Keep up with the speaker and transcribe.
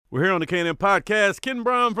We're here on the K&M Podcast. Ken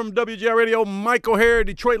Brown from WGR Radio, Mike O'Hare,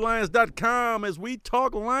 DetroitLions.com, as we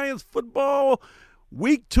talk Lions football.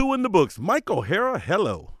 Week 2 in the books. Mike O'Hara,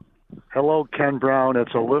 hello. Hello, Ken Brown.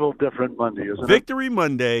 It's a little different Monday, isn't Victory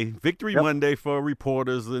Monday. Victory Monday for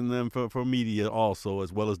reporters and then for media also,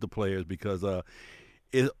 as well as the players, because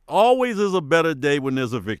it always is a better day when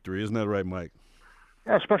there's a victory. Isn't that right, Mike?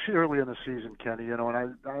 Yeah, especially early in the season, Kenny. You know, and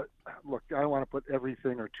I don't want to put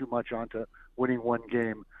everything or too much onto winning one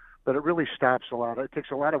game, but it really stops a lot. It takes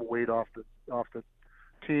a lot of weight off the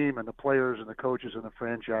team and the players and the coaches and the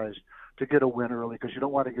franchise to get a win early, because you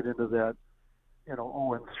don't want to get into that,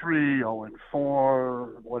 0-3,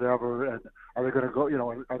 0-4, whatever. And are they going to go?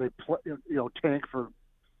 Are they tank for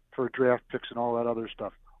draft picks and all that other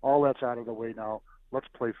stuff? All that's out of the way now. Let's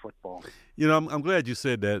play football. I'm glad you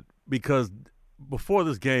said that, because before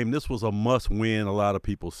this game, this was a must-win, a lot of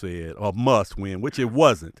people said, or must-win, which it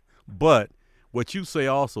wasn't. But what you say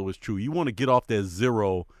also is true. You want to get off that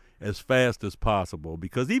 0 as fast as possible,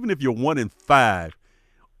 because even if you're 1-5,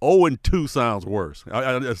 0-2 sounds worse.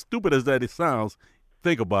 As stupid as that it sounds,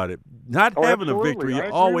 think about it. Not having absolutely. a victory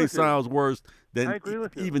always sounds worse than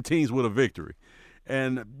even teams with a victory.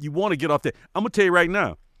 And you want to get off that. I'm going to tell you right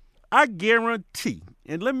now, I guarantee,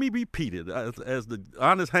 and let me repeat it, as the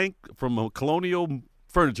honest Hank from a Colonial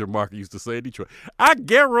Furniture Market used to say in Detroit, I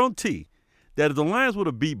guarantee that if the Lions would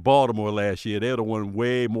have beat Baltimore last year, they would have won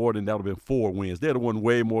way more than that would have been 4 wins. They would have won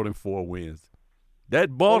way more than 4 wins.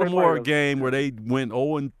 That Baltimore game where they went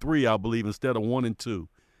 0-3, I believe, instead of 1-2,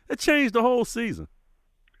 it changed the whole season.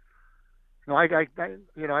 No,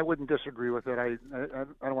 I wouldn't disagree with it. I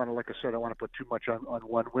don't want to, like I said, I want to put too much on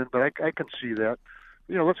one win, but I can see that.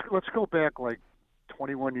 Let's go back like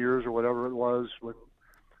 21 years or whatever it was when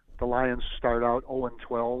the Lions start out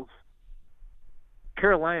 0-12.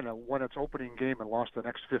 Carolina won its opening game and lost the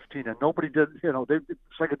next 15, and nobody did.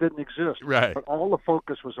 It's like it didn't exist. Right. But all the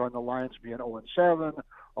focus was on the Lions being 0-7,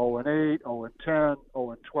 0-8, 0-10,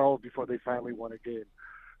 0-12 before they finally won a game.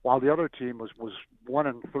 While the other team was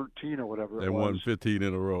 1-13 or whatever. They won 15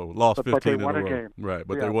 in a row, lost 15 but they in a won row. a game. Right,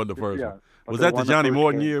 but they won the first one. Was they that the Johnny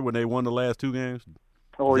Morton game. year when they won the last 2 games?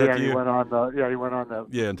 Oh yeah, he went on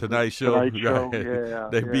the and Tonight Show. Tonight Show. Right. Yeah,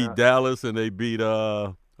 they beat Dallas and they beat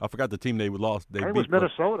I forgot the team they lost. It was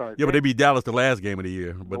Minnesota. But they beat Dallas the last game of the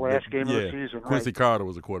year. But the last game of the season. Quincy Carter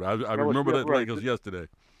was a quarter. I remember that like it was yesterday.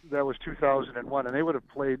 That was 2001, and they would have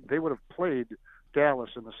played Dallas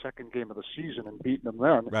in the second game of the season and beaten them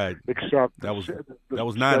then. Right. Except that was the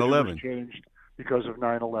 9/11. Changed because of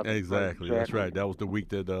 9/11. Exactly. That's right. That was the week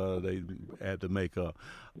that they had to make up.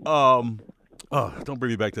 Don't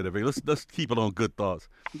bring me back to that. Let's keep it on good thoughts.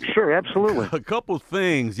 Sure, absolutely. A couple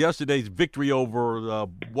things. Yesterday's victory over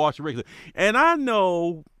Washington, and I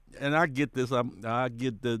know, and I get this. I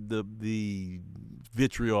get the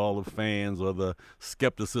vitriol of fans or the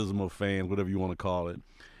skepticism of fans, whatever you want to call it.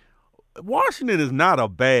 Washington is not a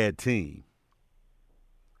bad team.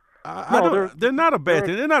 They're not a bad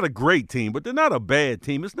team. They're not a great team, but they're not a bad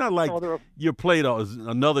team. It's not like you played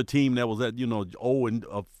another team that was at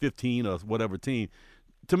 0-15 or whatever team.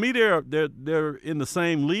 To me, they're in the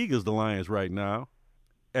same league as the Lions right now.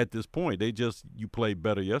 At this point, you played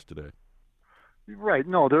better yesterday. Right.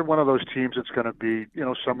 No, they're one of those teams that's going to be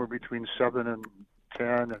somewhere between 7-10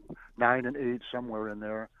 and 9-8, somewhere in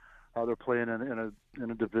there. They're playing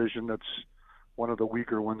in a division that's one of the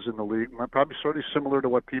weaker ones in the league. Probably sort of similar to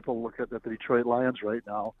what people look at the Detroit Lions right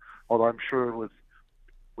now. Although I'm sure with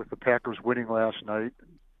the Packers winning last night,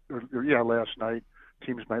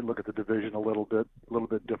 teams might look at the division a little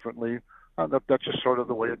bit differently. That's just sort of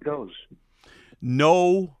the way it goes.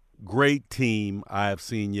 No great team I have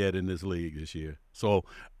seen yet in this league this year. So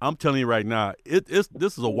I'm telling you right now, this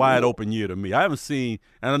is a wide open year to me. I haven't seen,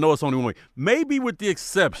 and I know it's only one week, maybe with the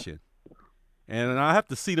exception, and I have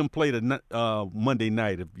to see them play the Monday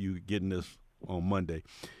night if you're getting this on Monday.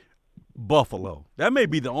 Buffalo. That may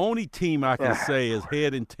be the only team I can say is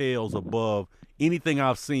head and tails above anything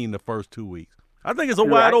I've seen the first 2 weeks. I think it's a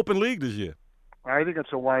wide open league this year. I think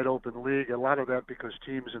it's a wide open league. A lot of that because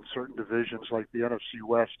teams in certain divisions like the NFC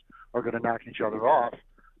West are going to knock each other off.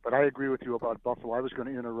 But I agree with you about Buffalo. I was going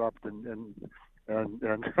to interrupt and and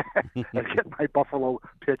get my Buffalo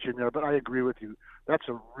pitch in there, but I agree with you. That's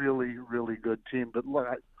a really, really good team. But look,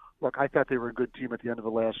 I thought they were a good team at the end of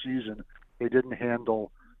the last season. They didn't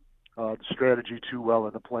handle the strategy too well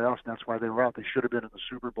in the playoffs, and that's why they were out. They should have been in the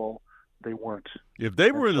Super Bowl. They weren't. If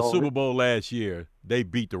they were in the Super Bowl last year, they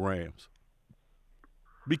beat the Rams.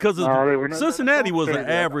 Because Cincinnati was an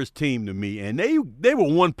average team to me, and they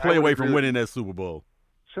were one play away from winning that Super Bowl.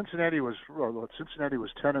 Cincinnati was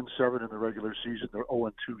 10-7 in the regular season. They're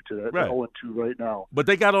 0-2 today. Right. They're 0-2 right now. But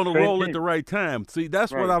they got on the roll team. at the right time. See,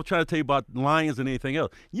 that's right. what I was trying to tell you about Lions and anything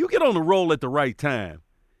else. You get on the roll at the right time,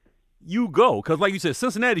 you go. Because like you said,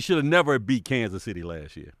 Cincinnati should have never beat Kansas City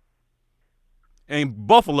last year. And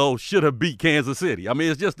Buffalo should have beat Kansas City. I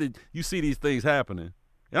mean, it's just that you see these things happening.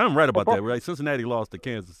 And I'm right about that, right? Cincinnati lost to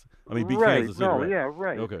Kansas. Beat Kansas City. No, right? yeah,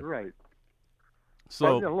 right. Okay. Right.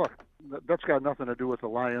 So look, that's got nothing to do with the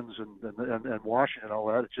Lions and Washington and all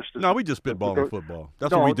that. It's just we just spitballing football.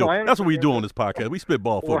 That's what we do. That's what we do on this podcast. We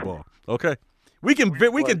spitball football. Okay. We can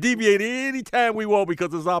deviate any time we want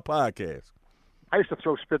because it's our podcast. I used to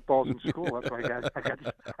throw spitballs in school. That's why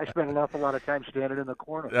I spent an awful lot of time standing in the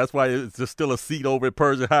corner. That's why it's just still a seat over at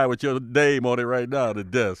Persian High with your name on it right now, the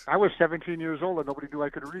desk. I was 17 years old and nobody knew I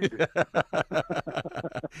could read it.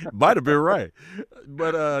 Might have been right.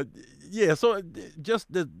 But, yeah, so just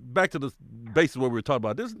back to the basis of what we were talking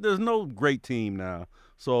about. There's no great team now.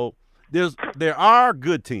 So there are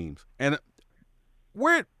good teams. And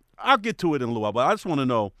I'll get to it in a little while, but I just want to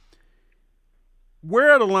know,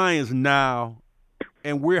 where are the Lions now?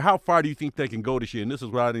 And how far do you think they can go this year? And this is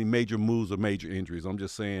without any major moves or major injuries. I'm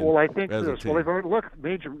just saying. Well, I think this. Well, they've already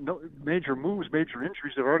major moves, major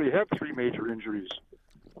injuries. They've already had 3 major injuries.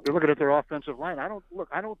 They're looking at their offensive line. I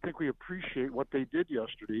don't think we appreciate what they did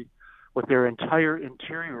yesterday with their entire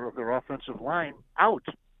interior of their offensive line out.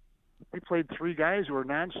 They played 3 guys who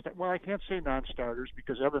are I can't say non-starters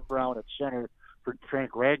because Evan Brown at center for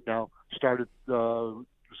Frank Ragnow started.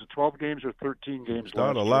 Was it 12 games or 13 games?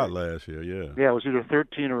 Started a lot last year, yeah. Yeah, it was either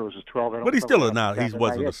 13 or it was 12. But he's still not. He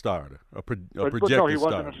wasn't a starter, a projected starter. No, he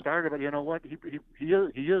wasn't a starter. But you know what? He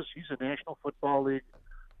is. He's a National Football League,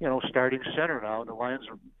 starting center now. And the Lions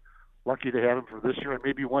are lucky to have him for this year and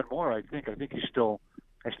maybe one more. I think I still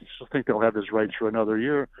think they'll have his rights for another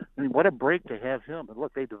year. I mean, what a break to have him. And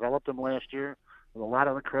look, they developed him last year. And a lot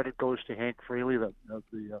of the credit goes to Hank Fraley,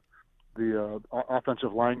 the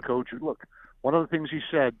offensive line coach. Look. One of the things he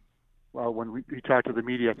said when he talked to the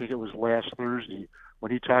media, I think it was last Thursday,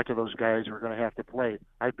 when he talked to those guys who were going to have to play,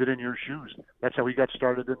 I've been in your shoes. That's how he got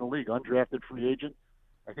started in the league. Undrafted free agent.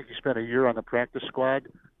 I think he spent a year on the practice squad,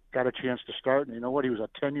 got a chance to start. And you know what? He was a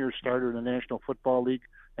 10-year starter in the National Football League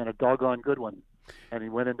and a doggone good one. And he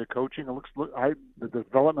went into coaching. The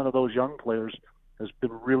development of those young players has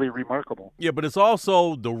been really remarkable. Yeah, but it's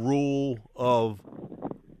also the rule of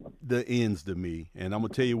the ends to me. And I'm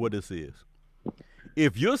going to tell you what this is.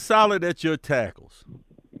 If you're solid at your tackles,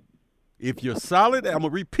 I'm going to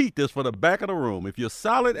repeat this for the back of the room. If you're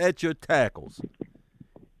solid at your tackles,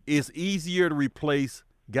 it's easier to replace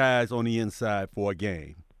guys on the inside for a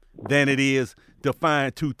game than it is to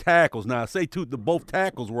find 2 tackles. Now, say both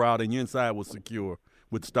tackles were out and your inside was secure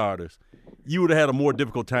with starters. You would have had a more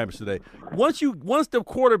difficult time today. Once the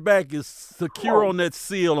quarterback is secure on that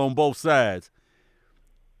seal on both sides,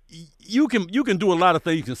 you can do a lot of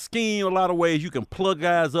things. You can scheme a lot of ways. You can plug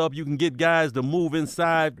guys up. You can get guys to move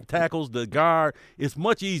inside, tackles, the guard. It's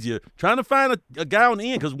much easier. Trying to find a guy on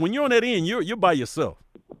the end, because when you're on that end, you're by yourself.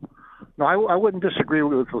 No, I wouldn't disagree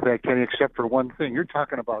with that, Kenny, except for one thing. You're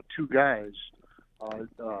talking about 2 guys,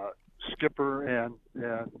 Skipper and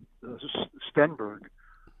Stenberg,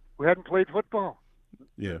 who hadn't played football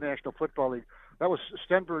in the National Football League. That was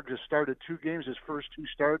Stenberg just started 2 games, his first 2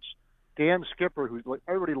 starts. Dan Skipper, who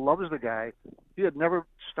everybody loves the guy, he had never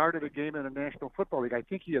started a game in a National Football League. I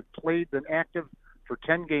think he had been active for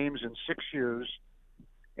 10 games in 6 years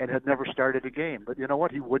and had never started a game. But you know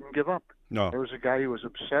what? He wouldn't give up. No. There was a guy who was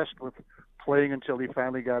obsessed with playing until he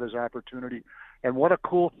finally got his opportunity. And what a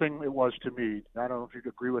cool thing it was to me. I don't know if you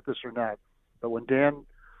agree with this or not, but when Dan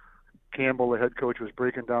Campbell, the head coach, was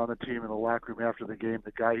breaking down the team in the locker room after the game,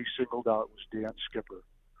 the guy he singled out was Dan Skipper.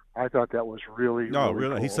 I thought that was really really.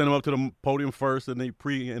 Cool. He sent him up to the podium first in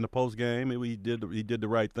the post game. He did the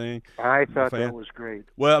right thing. I thought that was great.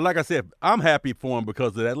 Well, like I said, I'm happy for him because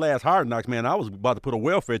of that last Hard Knocks, man. I was about to put a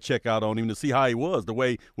welfare check out on him to see how he was. The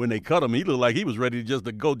way when they cut him, he looked like he was ready to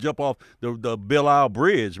go jump off the Bill Isle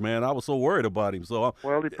Bridge, man. I was so worried about him. So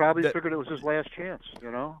he probably figured it was his last chance,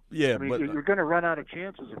 Yeah, I mean, you're going to run out of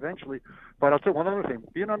chances eventually. But I'll tell you one other thing: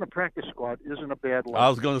 being on the practice squad isn't a bad life. I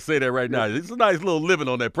was going to say that right now. It's a nice little living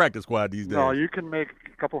on that practice squad these days. No, you can make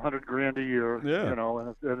a couple $100,000 a year,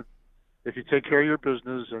 and if you take care of your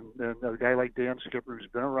business, and a guy like Dan Skipper, who's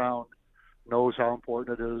been around, knows how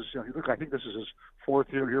important it is. Look, I think this is his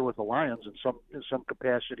 4th year here with the Lions in some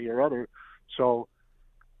capacity or other. So,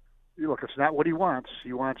 look, it's not what he wants.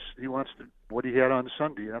 He wants what he had on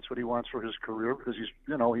Sunday, and that's what he wants for his career because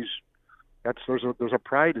there's a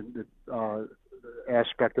pride in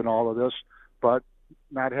aspect in all of this, but.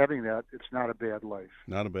 not having that, it's not a bad life.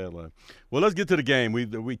 Not a bad life. Well, let's get to the game.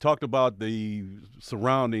 We talked about the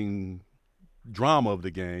surrounding drama of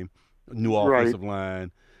the game. New offensive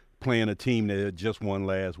line, playing a team that had just won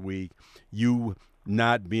last week. You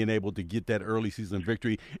not being able to get that early season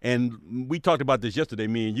victory. And we talked about this yesterday,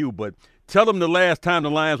 me and you, but tell them the last time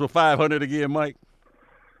the Lions were 500 again, Mike.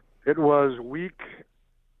 It was week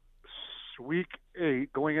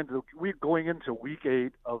 8, going into week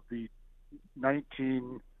 8 of the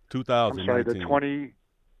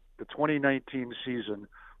 2019 season.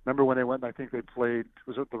 Remember when they went? I think they played.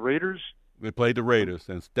 Was it the Raiders? They played the Raiders,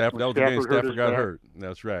 and that was the game Stafford got hurt.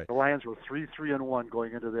 That's right. The Lions were 3-1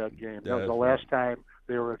 going into that game. That was the last time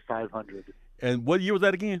they were at 500. And what year was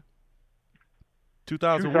that again?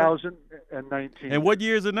 2019. And what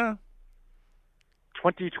year is it now?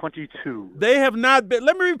 2022. They have not been.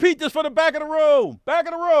 Let me repeat this for the back of the row. Back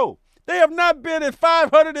of the row. They have not been at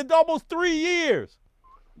 500 in almost 3 years.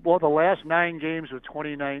 Well, the last 9 games of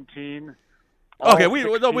 2019. Okay, we don't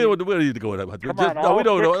need to go with that. We don't need to go with it.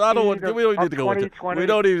 We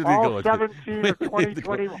don't need to go with it. 17 of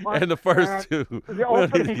 2021. And the first 2. The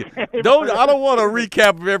opening game. I don't want a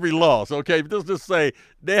recap of every loss, okay? Just say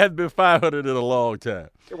they haven't been 500 in a long time.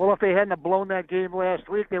 Well, if they hadn't blown that game last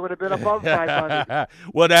week, they would have been above 500.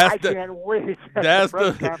 Well, can't wait. That's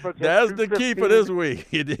the key for this week.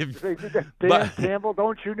 Dan Campbell,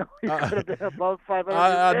 don't you know he could have been above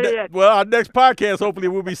 500? Well, our next podcast, hopefully,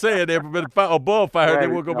 we'll be saying they've been above 500.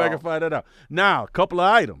 Then we'll go back and find that out. Now, a couple of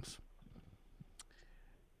items.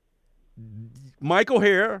 Michael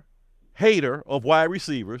Hare, hater of wide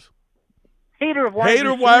receivers. Hater of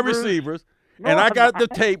wide receivers. No, and I got the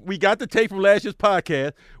tape. We got the tape from last year's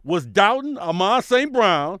podcast. Was doubting Amon St.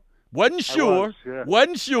 Brown. Wasn't sure.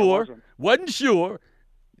 Wasn't sure.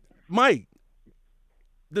 Mike,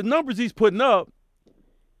 the numbers he's putting up,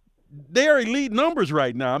 they're elite numbers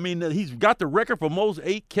right now. I mean, he's got the record for most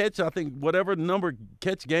 8 catch, I think, whatever number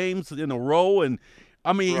catch games in a row. And,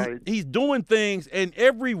 I mean, he's doing things. And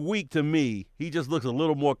every week, to me, he just looks a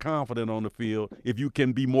little more confident on the field, if you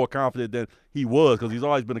can be more confident than he was, because he's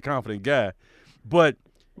always been a confident guy. But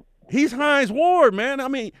he's Hines Ward, man. I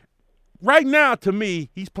mean, right now, to me,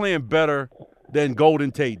 he's playing better than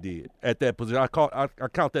Golden Tate did at that position. I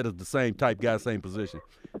count that as the same type guy, same position.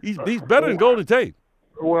 He's better than Golden Tate.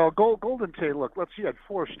 Well, Golden Tate, look, he had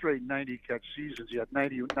 4 straight 90-catch seasons. He had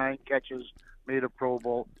 99 catches, made a Pro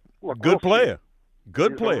Bowl. Look, good player.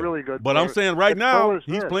 Good He's player. A really good but player. I'm saying right now,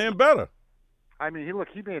 he's playing better. I mean,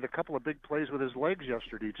 he made a couple of big plays with his legs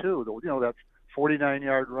yesterday, too. You know, that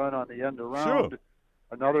 49-yard run on the end around. Sure.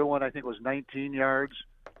 Another one, I think, was 19 yards.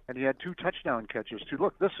 And he had 2 touchdown catches, too.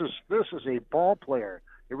 Look, this is a ball player.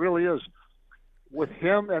 It really is. With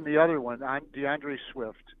him and the other one, DeAndre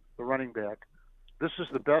Swift, the running back, this is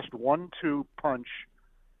the best 1-2 punch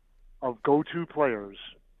of go-to players.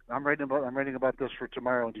 I'm writing about this for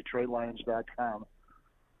tomorrow on DetroitLions.com.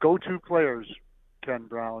 Go-to players, Ken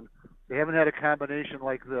Brown. They haven't had a combination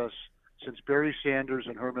like this since Barry Sanders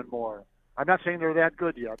and Herman Moore. I'm not saying they're that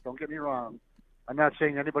good yet. Don't get me wrong. I'm not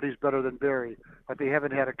saying anybody's better than Barry, but they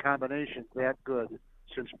haven't had a combination that good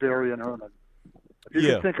since Barry and Herman. If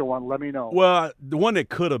you can think of one, let me know. Well, the one that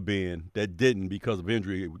could have been, that didn't because of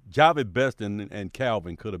injury, Javid Best and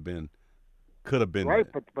Calvin could have been right,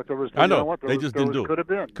 but there was. I know they just didn't do it. Could have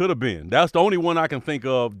been. Could have been. That's the only one I can think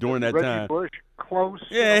of during that Reggie time. Bush, close.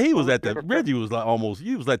 Yeah, he was at the. Reggie was like almost.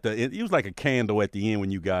 He was like a candle at the end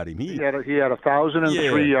when you got him. He had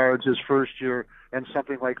 1,003 yards his first year and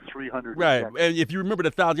something like 300. Right, and if you remember the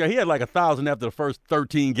 1,000, he had like 1,000 after the first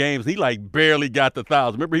 13 games. He like barely got the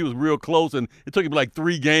 1,000. Remember, he was real close, and it took him like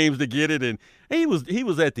 3 games to get it. And he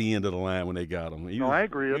was at the end of the line when they got him. I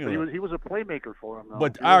agree. He was a playmaker for him, though.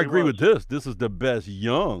 But I agree with this. This is the best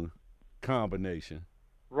young combination.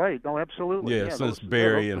 Right. No, absolutely. Yeah, since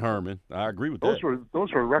Barry and Herman. I agree with that.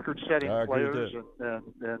 Those were record-setting players and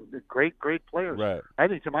great players. Right. I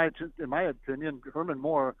think, in my opinion, Herman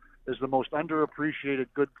Moore is the most underappreciated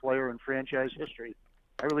good player in franchise history.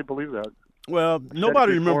 I really believe that. Well,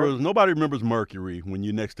 nobody remembers Mercury when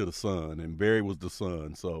you're next to the sun, and Barry was the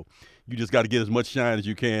sun. So you just got to get as much shine as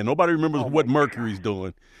you can. Nobody remembers what Mercury's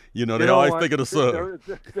doing. You know, they always think of the sun.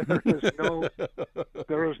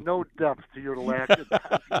 There is no depth to your lack.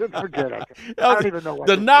 Forget it. I don't even know what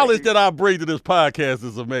the knowledge that I bring to this podcast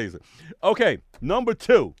is amazing. Okay, number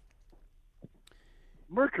 2.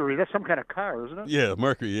 Mercury, that's some kind of car, isn't it? Yeah,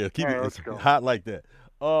 Mercury, yeah. Keep it hot like that.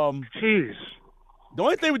 Jeez. The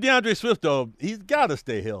only thing with DeAndre Swift, though, he's got to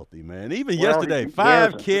stay healthy, man. Even yesterday,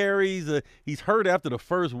 5 carries. He's hurt after the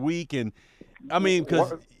first week. And, I mean,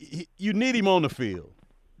 because you need him on the field.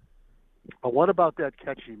 But what about that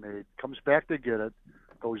catch he made? Comes back to get it,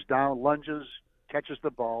 goes down, lunges, catches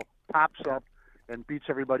the ball, pops up, and beats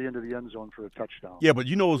everybody into the end zone for a touchdown. Yeah, but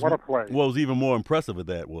what a play. What was even more impressive of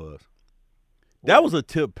that was a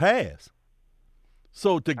tip pass.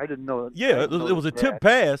 So I didn't know. Yeah, it was a tip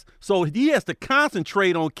pass. So he has to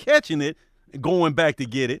concentrate on catching it and going back to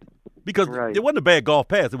get it because it wasn't a bad golf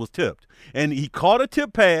pass. It was tipped. And he caught a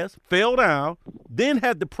tip pass, fell down, then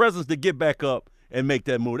had the presence to get back up and make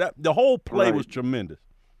that move. The whole play was tremendous.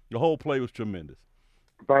 The whole play was tremendous.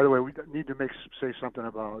 By the way, we need to say something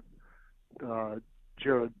about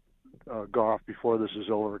Jared Goff before this is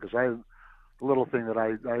over, because a little thing that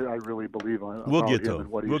I really believe on. We'll get to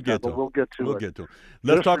him. We'll get to it.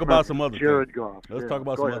 Let's talk about some other Jared things. Goff. Let's talk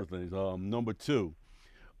about some other things. Number 2,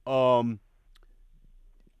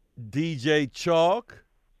 DJ Chalk.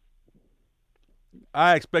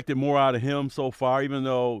 I expected more out of him so far, even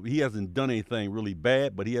though he hasn't done anything really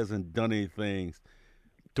bad, but he hasn't done anything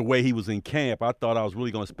the way he was in camp. I thought I was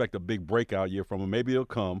really going to expect a big breakout year from him. Maybe it'll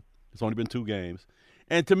come. It's only been 2 games.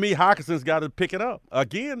 And to me, Hawkinson's got to pick it up.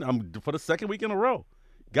 Again, for the second week in a row.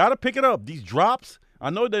 Got to pick it up. These drops, I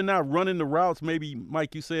know they're not running the routes. Maybe,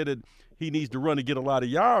 Mike, you said that he needs to run to get a lot of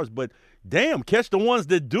yards, but damn, catch the ones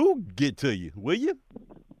that do get to you, will you?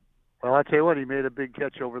 Well, I tell you what, he made a big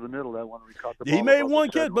catch over the middle. That one we caught the ball. He made one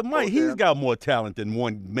catch, but Mike, he's got more talent than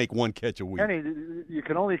make one catch a week. And you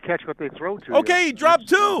can only catch what they throw to. Okay, he dropped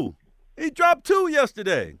 2. He dropped 2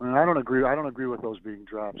 yesterday. I don't agree. I don't agree with those being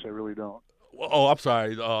drops. I really don't. Oh, I'm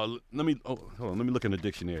sorry. Hold on. Let me look in the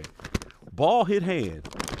dictionary. Ball hit hand.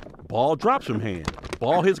 Ball drops from hand.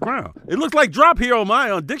 Ball hits ground. It looks like drop here on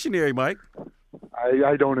my dictionary, Mike.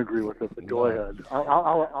 I don't agree with it, but go ahead.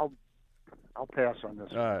 I'll pass on this.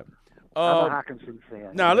 All right. I'm a Hawkinson fan.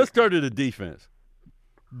 Now, let's turn to the defense.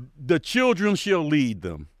 The children shall lead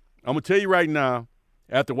them. I'm going to tell you right now,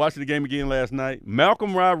 after watching the game again last night,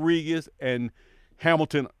 Malcolm Rodriguez and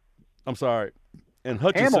Hutchinson.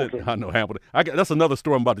 Hamilton. I know Hamilton. That's another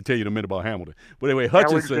story I'm about to tell you in a minute about Hamilton. But anyway,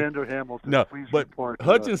 Hutchinson. Alexander Hamilton. No, please but report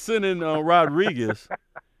Hutchinson and Rodriguez,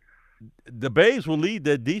 the Babes will lead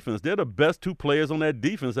that defense. They're the best 2 players on that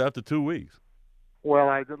defense after 2 weeks.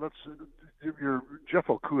 Well, Jeff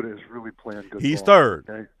Okudah is really playing good. He's ball, third.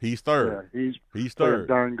 Okay? He's third. Yeah, he's third.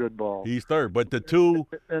 Darn good ball. He's third. But the 2.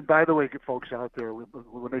 And by the way, folks out there,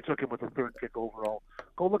 when they took him with the 3rd pick overall,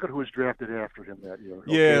 go look at who was drafted after him that year.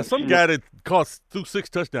 Okay? Yeah, some guy that caught 6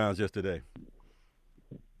 touchdowns yesterday.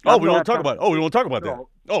 We don't talk about it. We don't talk about that.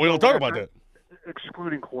 We don't talk about that.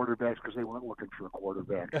 Excluding quarterbacks because they weren't looking for a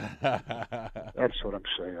quarterback. That's what I'm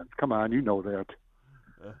saying. Come on, you know that.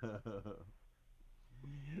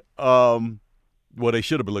 Well, they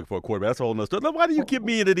should have been looking for a quarterback. That's a whole nother story. Why do you get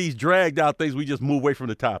me into these dragged out things? We just move away from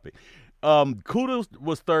the topic. Kudos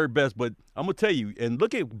was 3rd best, but I'm gonna tell you. And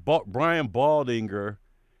look at Brian Baldinger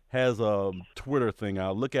has a Twitter thing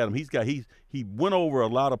out. Look at him. He went over a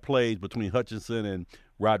lot of plays between Hutchinson and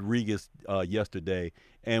Rodriguez yesterday,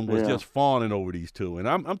 and was just fawning over these 2. And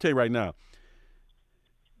I'm telling you right now,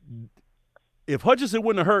 if Hutchinson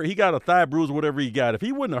wouldn't have hurt, he got a thigh bruise or whatever he got. If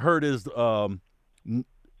he wouldn't have hurt his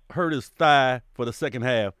thigh for the second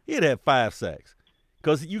half, he'd have 5 sacks.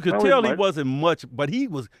 Because you could tell he wasn't much, but he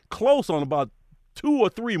was close on about 2 or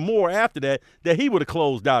 3 more after that he would have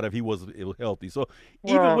closed out if he was healthy. So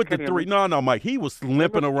even with the 3, no, Mike, he was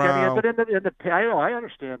limping around. But I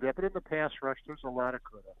understand that, but in the pass rush, there's a lot of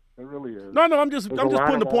coulda. There really is. No, I'm just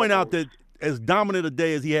putting the point out that as dominant a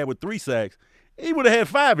day as he had with 3 sacks, he would have had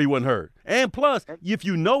 5 if he wasn't hurt. And plus, if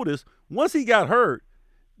you notice, once he got hurt,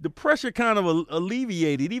 the pressure kind of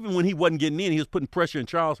alleviated. Even when he wasn't getting in, he was putting pressure, and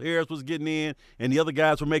Charles Harris was getting in, and the other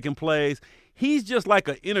guys were making plays. He's just like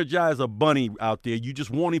an Energizer bunny out there. You just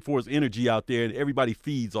want him for his energy out there, and everybody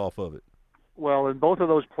feeds off of it. Well, and both of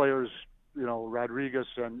those players, Rodriguez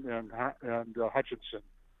and Hutchinson,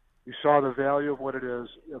 you saw the value of what it is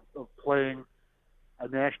of playing a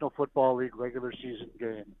National Football League regular season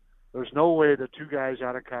game. There's no way that 2 guys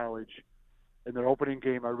out of college in their opening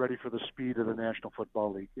game are ready for the speed of the National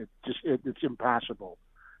Football League. It's impossible.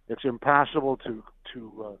 It's impossible to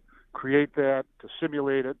create that, to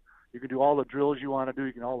simulate it. You can do all the drills you want to do.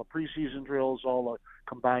 You can all the preseason drills, all the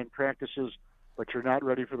combined practices, but you're not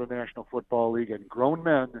ready for the National Football League. And grown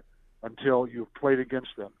men until you've played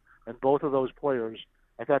against them. And both of those players,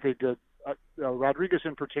 I thought they did. Rodriguez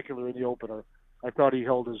in particular in the opener, I thought he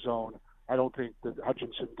held his own. I don't think that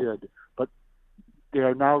Hutchinson did, but they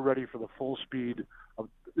are now ready for the full speed of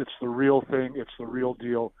it's the real thing, it's the real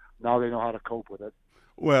deal. Now they know how to cope with it.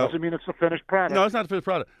 Well, doesn't mean it's the finished product. No, it's not the finished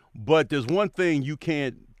product. But there's one thing you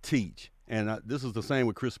can't teach, and this is the same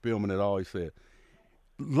with Chris Spielman that always said.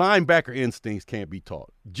 linebacker instincts can't be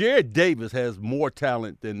taught. Jared Davis has more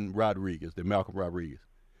talent than Malcolm Rodriguez.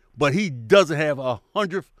 But he doesn't have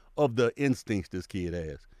 100th of the instincts this kid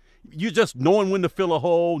has. You just knowing when to fill a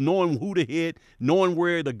hole, knowing who to hit, knowing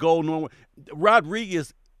where to go.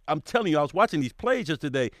 Rodriguez, I'm telling you, I was watching these plays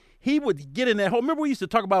yesterday. He would get in that hole. Remember we used to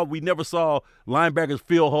talk about we never saw linebackers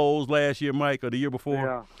fill holes last year, Mike, or the year before?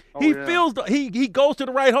 Yeah. He goes to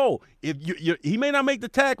the right hole. If he may not make the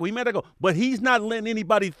tackle, he may not go, but he's not letting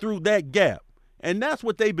anybody through that gap. And that's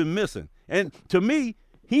what they've been missing. And to me,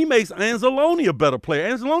 he makes Anzalone a better player.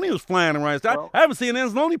 Anzalone was flying around. I haven't seen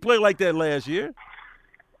Anzalone play like that last year.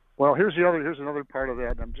 Well, here's another part of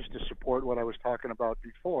that, and just to support what I was talking about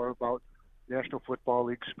before about National Football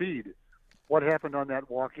League speed. What happened on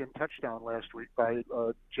that walk-in touchdown last week by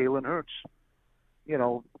Jalen Hurts?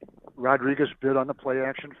 Rodriguez bid on the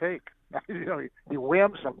play-action fake. He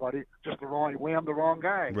whammed somebody just the wrong. He whammed the wrong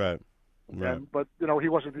guy. Right. But he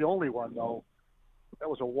wasn't the only one though. That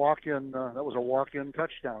was a walk-in.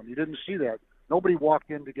 Touchdown. You didn't see that. Nobody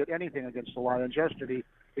walked in to get anything against the Lions yesterday,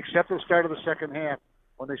 except at the start of the second half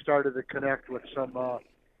when they started to connect with some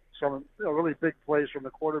really big plays from the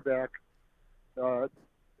quarterback,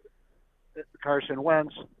 Carson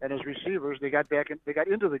Wentz, and his receivers. They got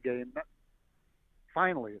into the game.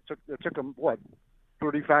 Finally, it took them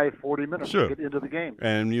 35, 40 minutes to get into the game.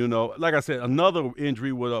 And, like I said, another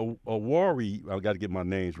injury with Awori. I got to get my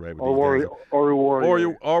names right. Oruwariye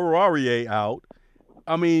out.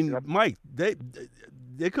 I mean, yep. Mike, they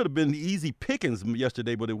could have been easy pickings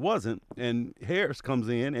yesterday, but it wasn't. And Harris comes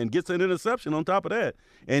in and gets an interception on top of that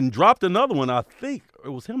and dropped another one. I think it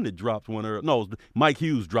was him that dropped one. Mike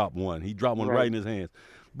Hughes dropped one. He dropped one right in his hands.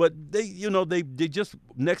 But they just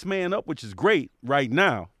next man up, which is great right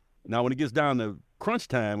now. Now, when it gets down to crunch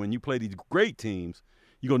time, when you play these great teams,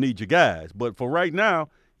 you're going to need your guys. But for right now,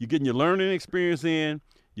 you're getting your learning experience in.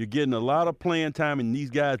 You're getting a lot of playing time, and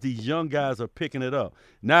these young guys are picking it up.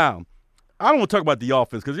 Now, I don't want to talk about the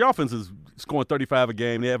offense because the offense is scoring 35 a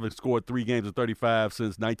game. They haven't scored 3 games of 35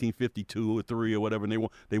 since 1952 or 3 or whatever, and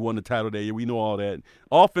they won the title that year. We know all that.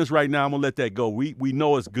 Offense right now, I'm going to let that go. We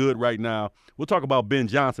know it's good right now. We'll talk about Ben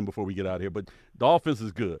Johnson before we get out of here, but the offense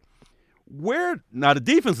is good. Now the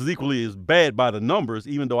defense is equally as bad by the numbers,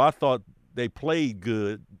 even though I thought they played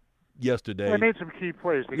good yesterday. They made some key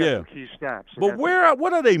plays. They got some key stops. But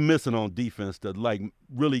what are they missing on defense to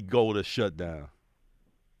really go to shut down?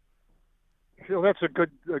 That's a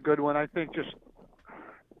good one. I think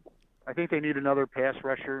they need another pass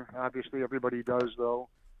rusher. Obviously, everybody does though.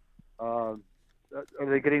 Are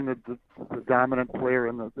they getting the dominant player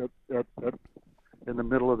in the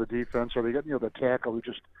middle of the defense? Are they getting the tackle who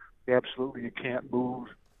just absolutely you can't move,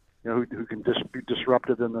 who can be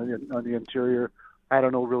disruptive on the interior? I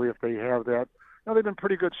don't know really if they have that. They've been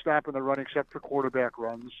pretty good stopping the run, except for quarterback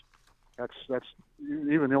runs. That's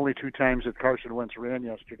even the only 2 times that Carson Wentz ran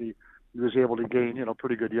yesterday, he was able to gain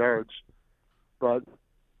pretty good yards. But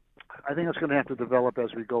I think it's going to have to develop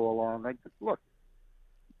as we go along. Look,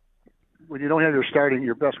 when you don't have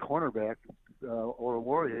your best cornerback or a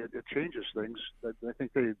warrior, it changes things. I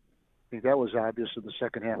think that was obvious in the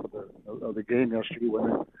second half of the game yesterday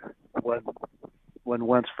when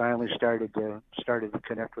Wentz finally started to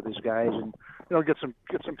connect with his guys and get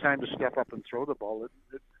some time to step up and throw the ball.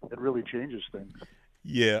 It really changes things.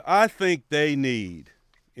 Yeah, I think they need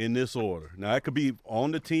in this order. Now it could be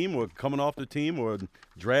on the team or coming off the team or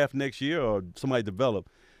draft next year or somebody develop.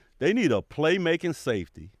 They need a playmaking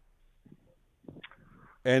safety,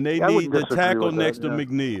 and they need the tackle next to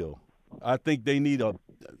McNeil. I think they need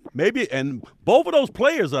and both of those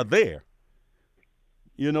players are there.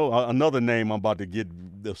 Another name I'm about to get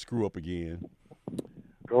the screw up again.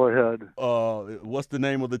 Go ahead. What's the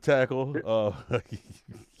name of the tackle?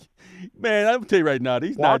 Man, I'm tell you right now,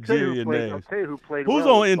 these Nigerian names. I'll tell you who played. Who's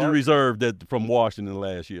on injury reserve from Washington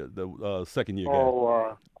last year, the second-year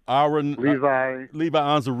guy? Levi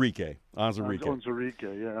Onwuzurike.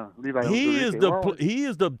 Yeah. Levi He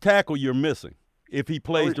is the tackle you're missing if he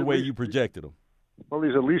plays the way you projected him. Well,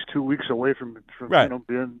 he's at least 2 weeks away from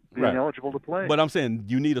being eligible to play. But I'm saying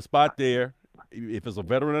you need a spot there, if it's a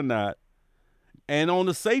veteran or not. And on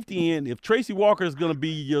the safety end, if Tracy Walker is going to be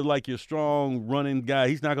your strong running guy,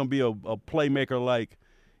 he's not going to be a playmaker like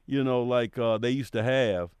they used to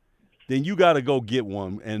have. Then you got to go get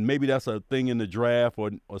one, and maybe that's a thing in the draft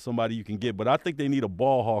or somebody you can get. But I think they need a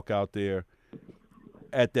ball hawk out there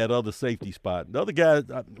at that other safety spot. The other guy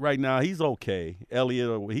right now, he's okay.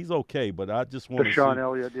 Elliott, he's okay, but I just want to see. Deshaun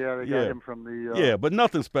Elliott, they got him from the but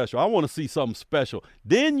nothing special. I want to see something special.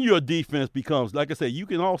 Then your defense becomes, like I said, you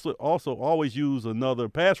can also always use another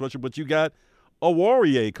pass rusher, but you got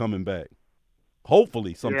Oruwariye coming back.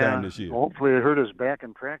 hopefully sometime this year. Hopefully, it hurt his back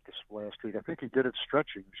in practice last week. I think he did it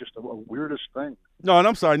stretching. It's just a weirdest thing. No, and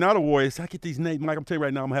I'm sorry, not a Warriors. I get these names, Mike. I'm telling you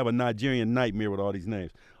right now, I'm gonna have a Nigerian nightmare with all these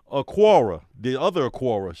names. Aquara, the other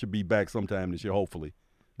Aquara, should be back sometime this year. Hopefully,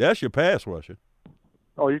 that's your pass rusher.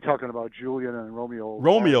 Oh, you're talking about Julian and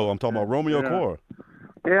Romeo. I'm talking about Romeo Aquara.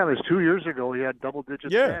 Yeah, it was 2 years ago. He had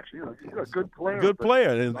double-digit sacks. He's a good player. Good player,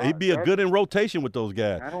 and he'd be a good in rotation with those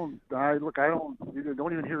guys. I don't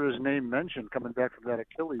even hear his name mentioned coming back from that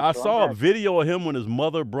Achilles. I saw a video of him when his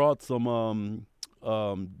mother brought some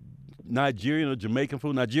Nigerian or Jamaican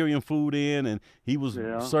food, Nigerian food in, and he was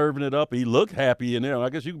serving it up. He looked happy in there. I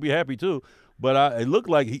guess you could be happy too, but it looked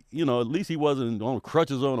like he, at least he wasn't on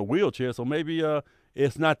crutches or on a wheelchair. So maybe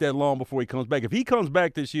it's not that long before he comes back. If he comes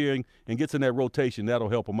back this year and gets in that rotation, that'll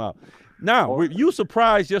help him out. Now, were you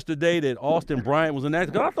surprised yesterday that Austin Bryant was in that?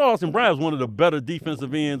 Because I thought Austin Bryant was one of the better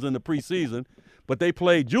defensive ends in the preseason, but they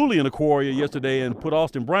played Julian Aquara yesterday and put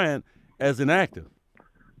Austin Bryant as inactive.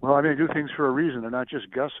 Well, I mean, they do things for a reason. They're not just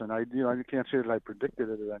guessing. I can't say that I predicted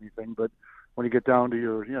it or anything, but when you get down to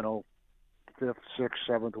your, fifth, sixth,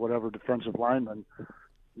 seventh, whatever defensive lineman,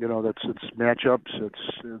 it's matchups.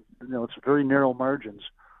 It's very narrow margins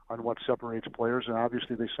on what separates players, and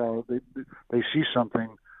obviously they see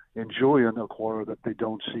something in Julian Aquara that they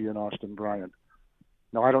don't see in Austin Bryant.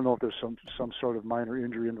 Now, I don't know if there's some sort of minor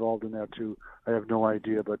injury involved in that too. I have no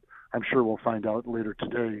idea, but I'm sure we'll find out later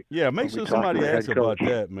today. Yeah, make sure somebody asks about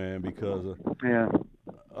that, man, because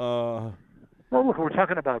well, look, we're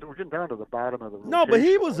getting down to the bottom of the rotation. No, but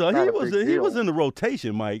he was in the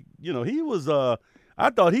rotation, Mike. He was I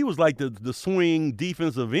thought he was like the swing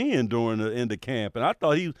defensive end during the end of camp, and I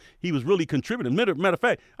thought he was really contributing. Matter of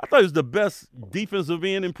fact, I thought he was the best defensive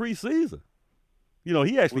end in preseason.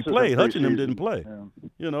 He actually played. Hutch and them didn't play.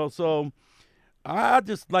 Yeah. So I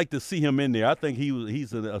just like to see him in there. I think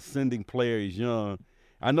he's an ascending player. He's young.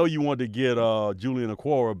 I know you wanted to get Julian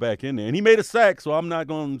Aquara back in there, and he made a sack, so I'm not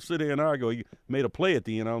going to sit here and argue. He made a play at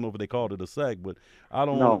the end. I don't know if they called it a sack, but I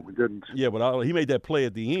don't. No, we didn't. Yeah, but he made that play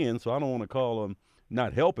at the end, so I don't want to call him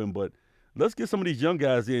not helping. But let's get some of these young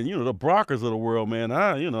guys in. The Brockers of the world, man.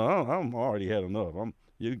 I'm already had enough.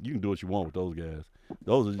 You can do what you want with those guys.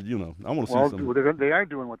 Those are, I want to see some. Well, they are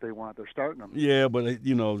doing what they want. They're starting them. Yeah, but,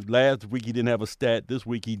 last week he didn't have a stat. This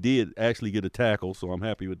week he did actually get a tackle, so I'm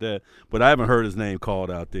happy with that. But I haven't heard his name called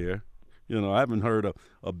out there. I haven't heard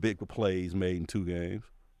a big plays made in 2 games.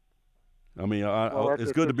 I mean,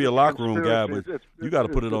 it's good to be a locker room guy, but you got to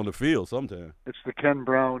put it on the field sometime. It's the Ken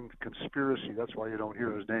Brown conspiracy. That's why you don't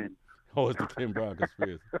hear his name. Oh, it's the Ken Brown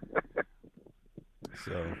conspiracy.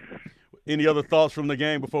 So, any other thoughts from the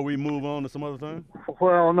game before we move on to some other thing?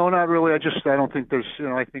 Well, no, not really. I don't think there's,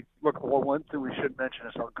 I think, look, one thing we should mention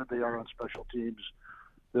is how good they are on special teams.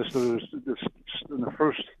 This in the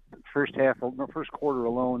first quarter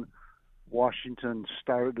alone, Washington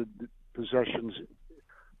started possessions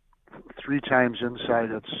 3 times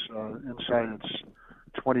inside its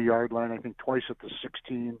 20-yard line. I think twice at the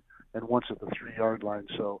 16 and once at the 3-yard line.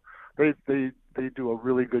 So they do a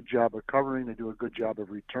really good job of covering. They do a good job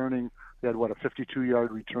of returning. They had a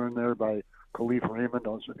 52-yard return there by Khalif Raymond.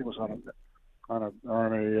 I think it was on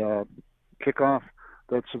a kickoff.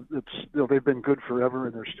 They've been good forever,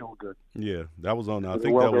 and they're still good. Yeah, that was on. I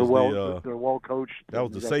think they're well coached. That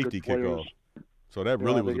was the safety kickoff. So that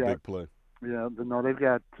really was a big play. Yeah, but no, they've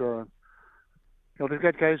got they've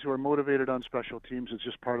got guys who are motivated on special teams. It's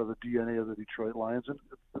just part of the DNA of the Detroit Lions. And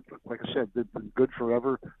like I said, they've been good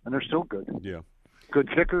forever, and they're still good. Yeah. Good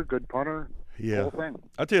kicker, good punter. Yeah. Whole thing.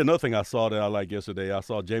 I'll tell you another thing I saw that I liked yesterday. I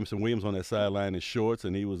saw Jameson Williams on that sideline in shorts,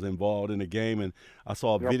 and he was involved in the game. And I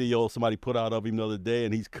saw a video somebody put out of him the other day,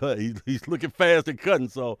 and he's cut. He's looking fast and cutting.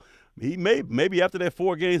 So he maybe after that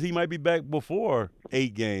 4 games, he might be back before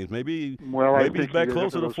 8 games. Maybe he's back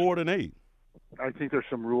closer to 4 than 8. I think there's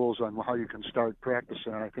some rules on how you can start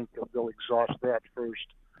practicing, and I think they'll exhaust that first.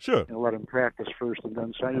 Sure. And let him practice first, and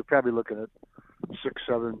then so you're probably looking at 6,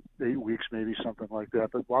 7, 8 weeks, maybe something like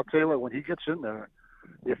that. But I'll tell you what, when he gets in there,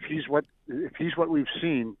 if he's what we've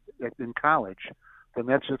seen in college, then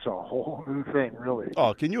it's a whole new thing, really.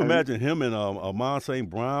 Oh, can you imagine him and Amon St.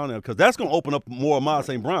 Brown? Because that's going to open up more Amon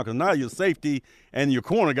St. Brown. Because now your safety and your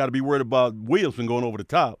corner got to be worried about Williamson going over the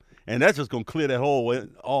top. And that's just going to clear that hole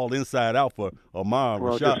all inside out for Brown.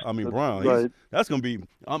 Right. That's going to be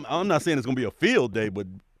 – I'm not saying it's going to be a field day, but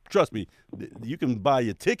trust me, you can buy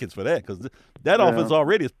your tickets for that because that offense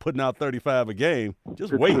already is putting out 35 a game.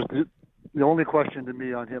 Just wait. The only question to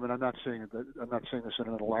me on him, and I'm not saying this in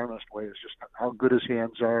an alarmist way, is just how good his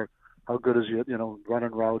hands are, how good is he,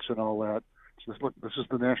 running routes and all that. Look, this is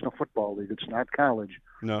the National Football League. It's not college.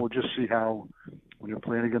 No. We'll just see how When you're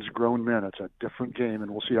playing against grown men, it's a different game,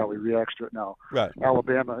 and we'll see how he reacts to it now. Right.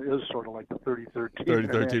 Alabama is sort of like the 33rd team in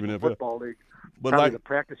the National Football League. But probably the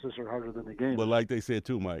practices are harder than the games. But like they said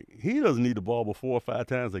too, Mike, he doesn't need the ball but 4 or 5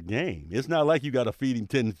 times a game. It's not like you got to feed him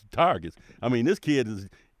 10 targets. I mean, this kid is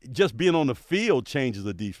just being on the field changes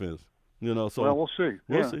the defense. You know, so well, we'll see.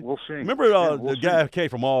 We'll see. Remember the guy who came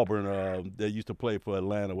from Auburn that used to play for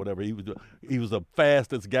Atlanta, whatever. He was the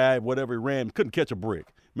fastest guy, whatever he ran, couldn't catch a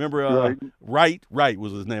brick. Remember Wright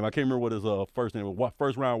was his name. I can't remember what his first name was.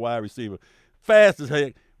 First round wide receiver, fast as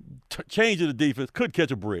heck, changing the defense, couldn't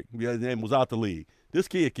catch a brick. And was out the league. This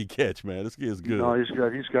kid can catch, man. This kid's good. No, he's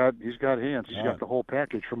got hands. He's got the whole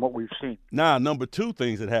package from what we've seen. Now, number 2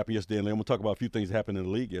 things that happened yesterday, and I'm gonna talk about a few things that happened in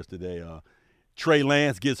the league yesterday. Trey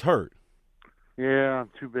Lance gets hurt. Yeah,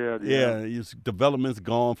 too bad. Yeah, his development's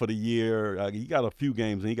gone for the year. He got a few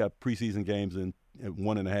games, and he got preseason games and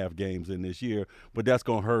 1.5 games in this year, but that's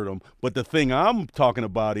going to hurt him. But the thing I'm talking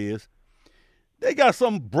about is they got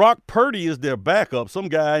some Brock Purdy as their backup, some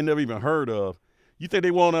guy I never even heard of. You think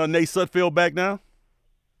they want Nate Sudfeld back now?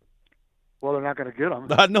 Well, they're not going to get him.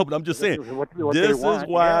 I know, but I'm just saying. This is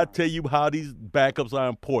why I tell you how these backups are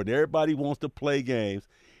important. Everybody wants to play games.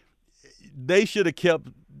 They should have kept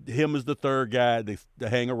him as the third guy to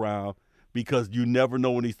hang around because you never know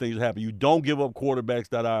when these things happen. You don't give up quarterbacks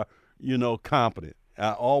that are, competent.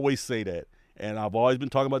 I always say that. And I've always been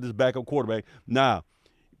talking about this backup quarterback. Now,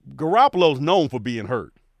 Garoppolo's known for being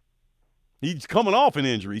hurt. He's coming off an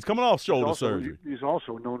injury. He's coming off shoulder surgery. He's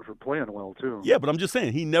also known for playing well, too. Yeah, but I'm just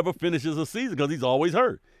saying he never finishes a season because he's always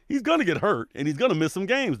hurt. He's going to get hurt, and he's going to miss some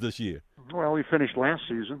games this year. Well, he finished last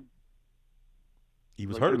season. He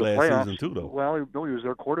was hurt last season, too, though. Well, he was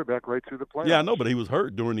their quarterback right through the playoffs. Yeah, I know, but he was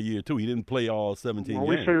hurt during the year, too. He didn't play all 17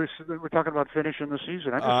 games. We're talking about finishing the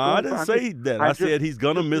season. I didn't say that. I said he's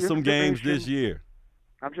going to miss some games this year.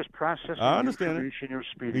 I'm just processing I understand information you're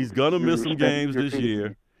speaking. He's going to miss some games this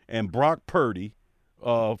year. And Brock Purdy,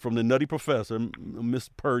 from the Nutty Professor, Miss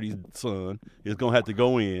Purdy's son, is going to have to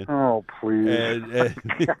go in. Oh, please.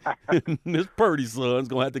 And Miss Purdy's son's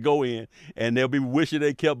going to have to go in, and they'll be wishing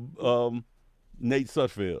they kept Nate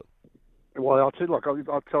Sudfeld. Well, I'll tell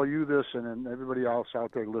you this, and then everybody else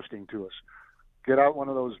out there listening to us. Get out one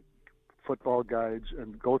of those football guides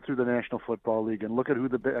and go through the National Football League and look at who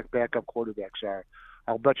the backup quarterbacks are.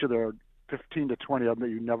 I'll bet you there are 15 to 20 of them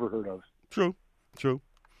that you never heard of. True.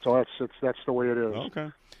 So that's the way it is. Okay.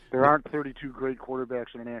 There aren't 32 great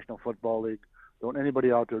quarterbacks in the National Football League. Don't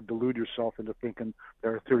anybody out there delude yourself into thinking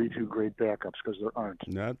there are 32 great backups, because there aren't.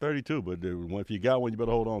 Not 32, but if you got one, you better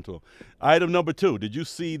hold on to them. Item number 2, did you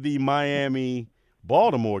see the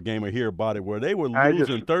Miami-Baltimore game or hear about it, where they were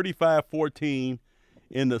losing 35-14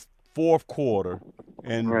 in the fourth quarter,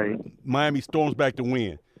 and Miami storms back to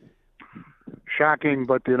win? Shocking,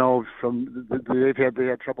 but they had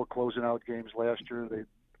trouble closing out games last year.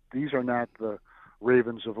 These are not the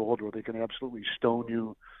Ravens of old where they can absolutely stone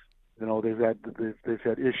you. They've had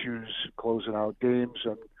issues closing out games,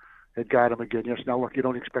 and it got them again. Yes, now look, you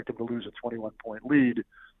don't expect them to lose a 21-point lead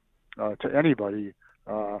to anybody,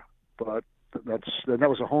 but that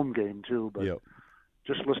was a home game too. But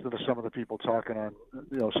just listen to some of the people talking on,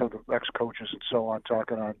 some of the ex-coaches and so on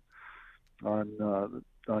talking on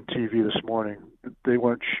TV this morning. They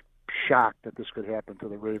weren't shocked that this could happen to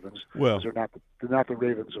the Ravens. Well, they're not the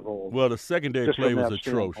Ravens of old. Well, the secondary play was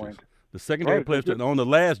atrocious. The secondary play on the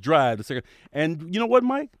last drive. And you know what,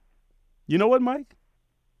 Mike?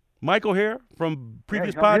 Mike O'Hara from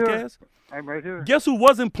previous podcast. I'm right here. Guess who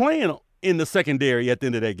wasn't playing in the secondary at the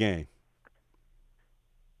end of that game?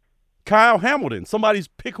 Kyle Hamilton. Somebody's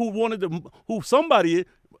pick somebody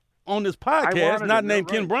on this podcast, not named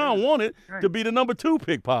Ken Brown, wanted to be the number 2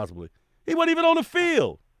 pick possibly. He wasn't even on the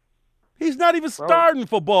field. He's not even starting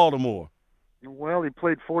for Baltimore. Well, he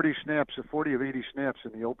played 40 of 80 snaps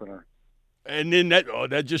in the opener. And then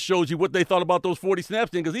that just shows you what they thought about those 40 snaps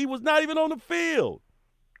then, because he was not even on the field.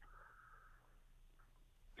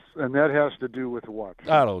 And that has to do with what?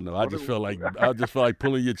 I don't know. I just feel like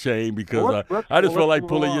pulling your chain because I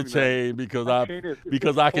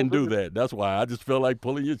can do that. That's why I just feel like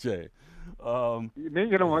pulling your chain. You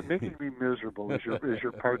know what? Making me miserable is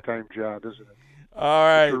your part-time job, isn't it? All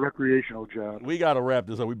right. It's a recreational job. We got to wrap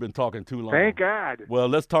this up. We've been talking too long. Thank God. Well,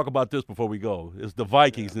 let's talk about this before we go. It's the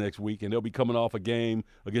Vikings next week, and they'll be coming off a game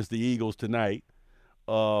against the Eagles tonight.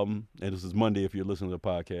 And this is Monday if you're listening to the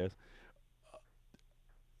podcast.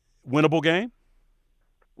 Winnable game?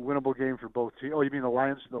 Winnable game for both teams. Oh, you mean the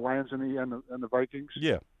Lions and the Vikings?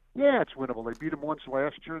 Yeah. Yeah, it's winnable. They beat them once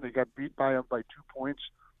last year. They got beat by 2 points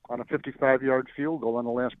on a 55-yard field goal on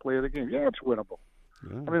the last play of the game. Yeah, it's winnable.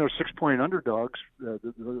 Yeah. I mean, they're 6-point underdogs,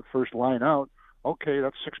 the first line out. Okay,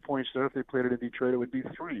 that's 6 points there. If they played it in Detroit, it would be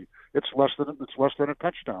 3. It's less than a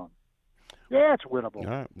touchdown. Yeah, it's winnable. All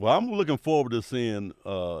right. Well, I'm looking forward to seeing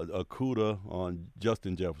Okudah on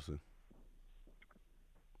Justin Jefferson.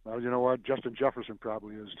 Well, you know what? Justin Jefferson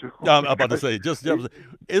probably is too. I'm about to say, Justin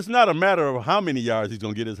Jefferson. It's not a matter of how many yards he's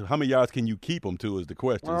going to get. It's how many yards can you keep him to is the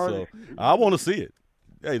question. Well, so I want to see it.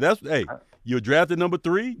 Hey, you're drafted number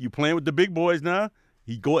 3. You playing with the big boys now.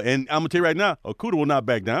 And I'm gonna tell you right now, Okudah will not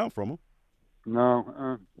back down from him.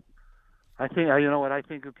 No, I think you know what? I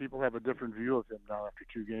think that people have a different view of him now after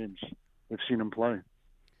 2 games. They've seen him play.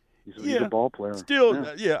 He's a ball player. Still,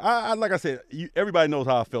 I like I said, everybody knows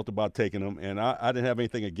how I felt about taking him, and I didn't have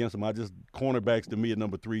anything against him. Cornerbacks to me at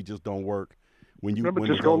number 3 just don't work.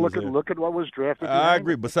 Just go look at what was drafted. I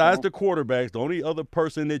agree. Besides the quarterbacks, the only other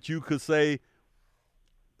person that you could say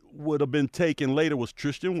would have been taken later was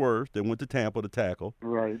Tristan Wirfs that went to Tampa to tackle,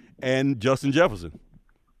 right? And Justin Jefferson.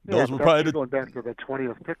 Those were probably going back to the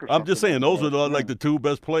 20th pick. I'm just saying those were like the 2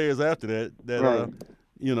 best players after that.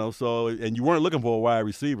 Right. So and you weren't looking for a wide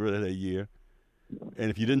receiver that year,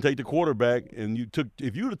 and if you didn't take the quarterback, and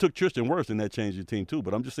if you would have took Tristan Wirfs, then that changed your team too.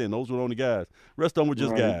 But I'm just saying those were the only guys. Rest of them were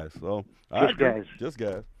just guys. So just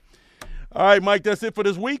guys. All right, Mike, that's it for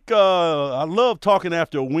this week. I love talking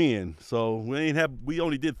after a win. So we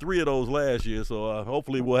only did 3 of those last year. So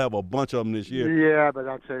hopefully we'll have a bunch of them this year. Yeah, but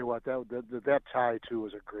I'll tell you what, that tie too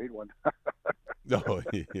was a great one.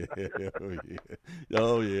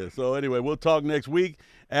 Oh yeah. So anyway, we'll talk next week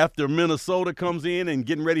after Minnesota comes in and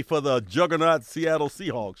getting ready for the juggernaut Seattle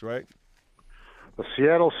Seahawks, right? The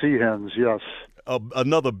Seattle Seahens, yes.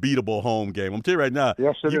 Another beatable home game. I'm telling you right now,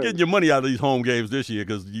 yes, you're getting your money out of these home games this year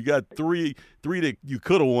because you got three that you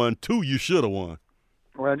could have won, 2 you should have won.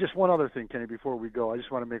 Well, and just one other thing, Kenny, before we go, I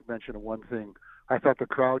just want to make mention of one thing. I thought the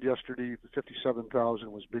crowd yesterday,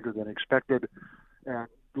 57,000, was bigger than expected and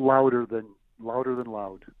louder than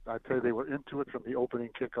loud. I tell you, they were into it from the opening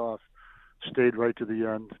kickoff, stayed right to the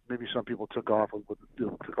end. Maybe some people took off with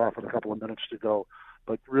a couple of minutes to go.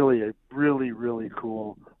 But really, a really, really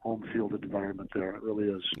cool home field environment there. It really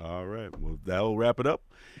is. All right. Well, that'll wrap it up.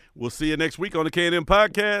 We'll see you next week on the K&M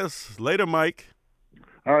Podcast. Later, Mike.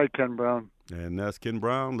 All right, Ken Brown. And that's Ken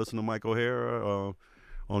Brown. Listen to Mike O'Hara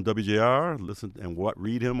on WJR.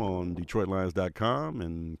 Read him on DetroitLions.com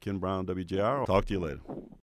and Ken Brown WJR. Talk to you later.